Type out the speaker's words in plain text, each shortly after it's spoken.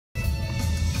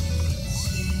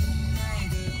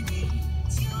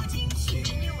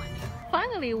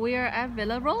finally we are at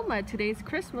Villa Roma. Today's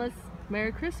Christmas.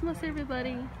 Merry Christmas,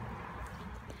 everybody.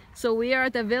 So we are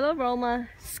at the Villa Roma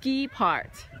ski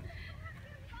part.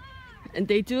 And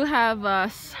they do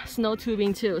have snow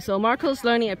tubing too. So Marco's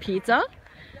learning a pizza.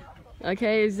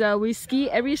 Okay, so we ski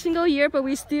every single year, but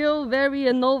we still very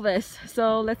novice.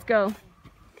 So let's go.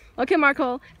 Okay,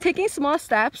 Marco, taking small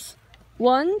steps.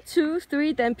 1, 2,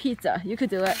 3, then pizza. You could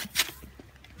do it.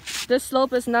 The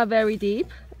slope is not very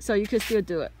deep, so you could still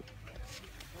do it.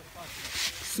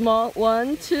 Small,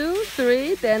 1, 2,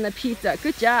 3, then a pizza.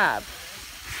 Good job.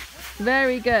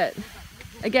 Very good.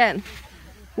 Again,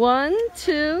 1,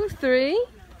 2, 3,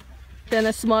 then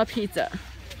a small pizza.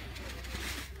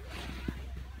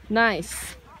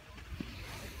 Nice.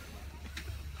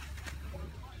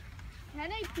 Can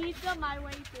I pizza my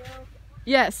way through?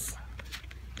 Yes.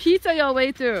 Pizza your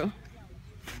way through.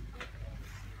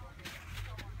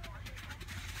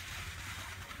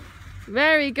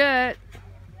 Very good.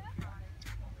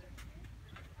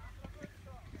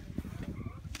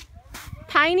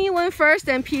 Tiny one first,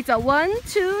 then pizza. 1,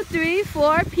 2, 3,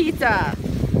 4, pizza.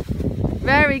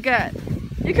 Very good.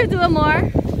 You could do it more.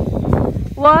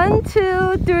 1,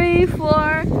 2, 3,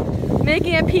 4.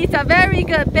 Making a pizza. Very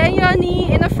good. Bend your knee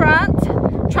in the front.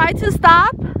 Try to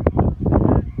stop.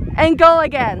 And go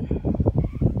again.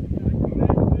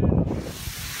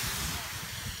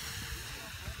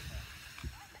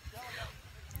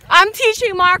 I'm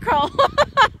teaching Marco,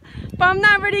 but I'm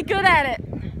not really good at it.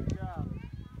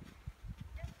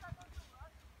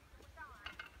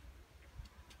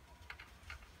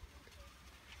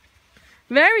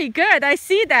 Very good. I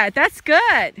see that. That's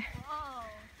good.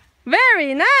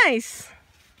 Very nice.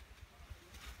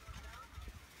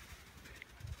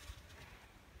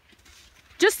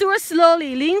 Just do it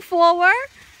slowly. Lean forward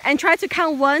and try to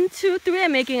count 1, 2, 3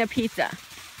 and making a pizza.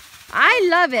 I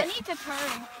love it. I need to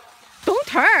turn. Don't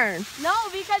turn. No,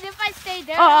 because if I stay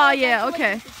there. Oh, yeah,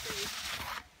 okay.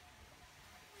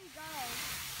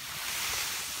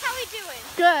 How we doing?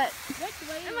 Good. Which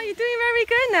way? Emma, you're doing very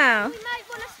good now. We might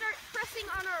want to start pressing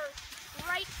on our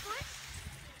right foot.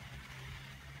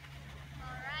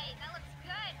 All right, that looks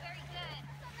good. Very good.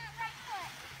 Press on that right foot.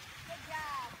 Good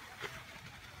job.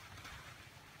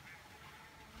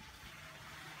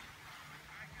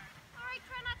 All right,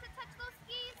 try not to touch those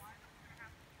skis.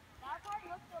 That part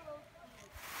looks a little skis.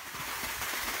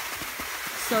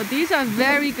 So these are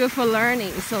very good for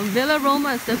learning. So Villa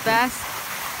Roma is the best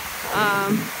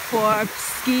for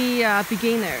ski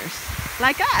beginners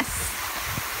like us.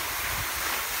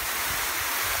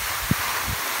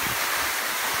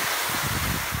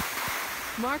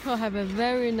 Marco have a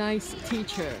very nice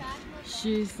teacher.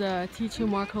 She's teaching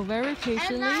Marco very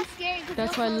patiently.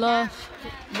 That's why I love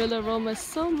Villa Roma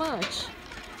so much.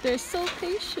 They're so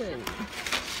patient.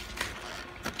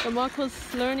 And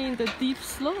Marco's learning the deep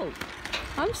slope.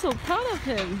 I'm so proud of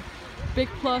him. Big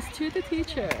plus to the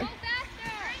teacher.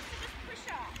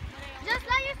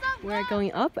 We're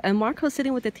going up and Marco's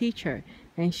sitting with the teacher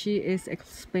and she is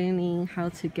explaining how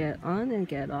to get on and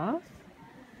get off.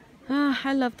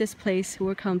 I love this place.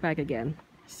 We'll come back again.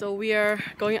 So we are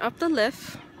going up the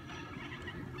lift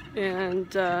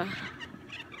and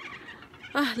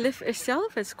lift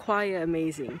itself is quite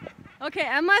amazing. Okay,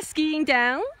 Emma's skiing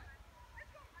down.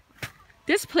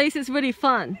 This place is really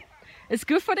fun. It's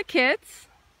good for the kids.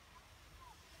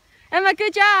 Emma,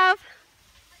 good job.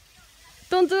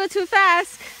 Don't do it too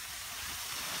fast.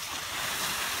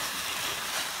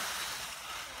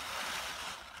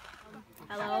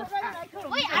 Hello.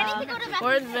 Wait, I need to go to the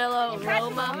We're in Villa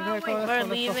Roma. We're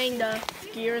leaving the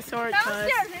ski resort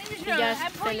because we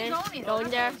just finished going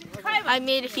there. I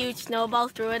made a huge snowball,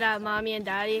 threw it at mommy and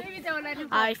daddy.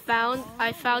 I found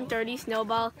 30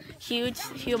 snowball, huge,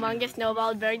 humongous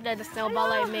snowball, buried the snowball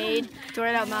I made, threw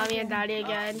it at mommy and daddy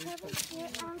again.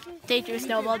 They threw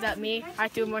snowballs at me. I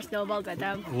threw more snowballs at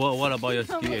them. What about your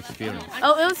ski experience?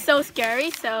 Oh, it was so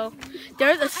scary. So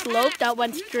there's a slope that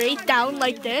went straight down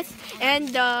like this, and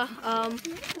the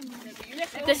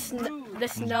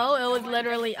snow, it was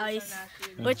literally ice,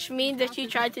 which means if you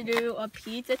try to do a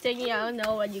pizza thingy, I don't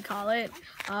know what you call it,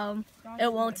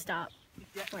 it won't stop.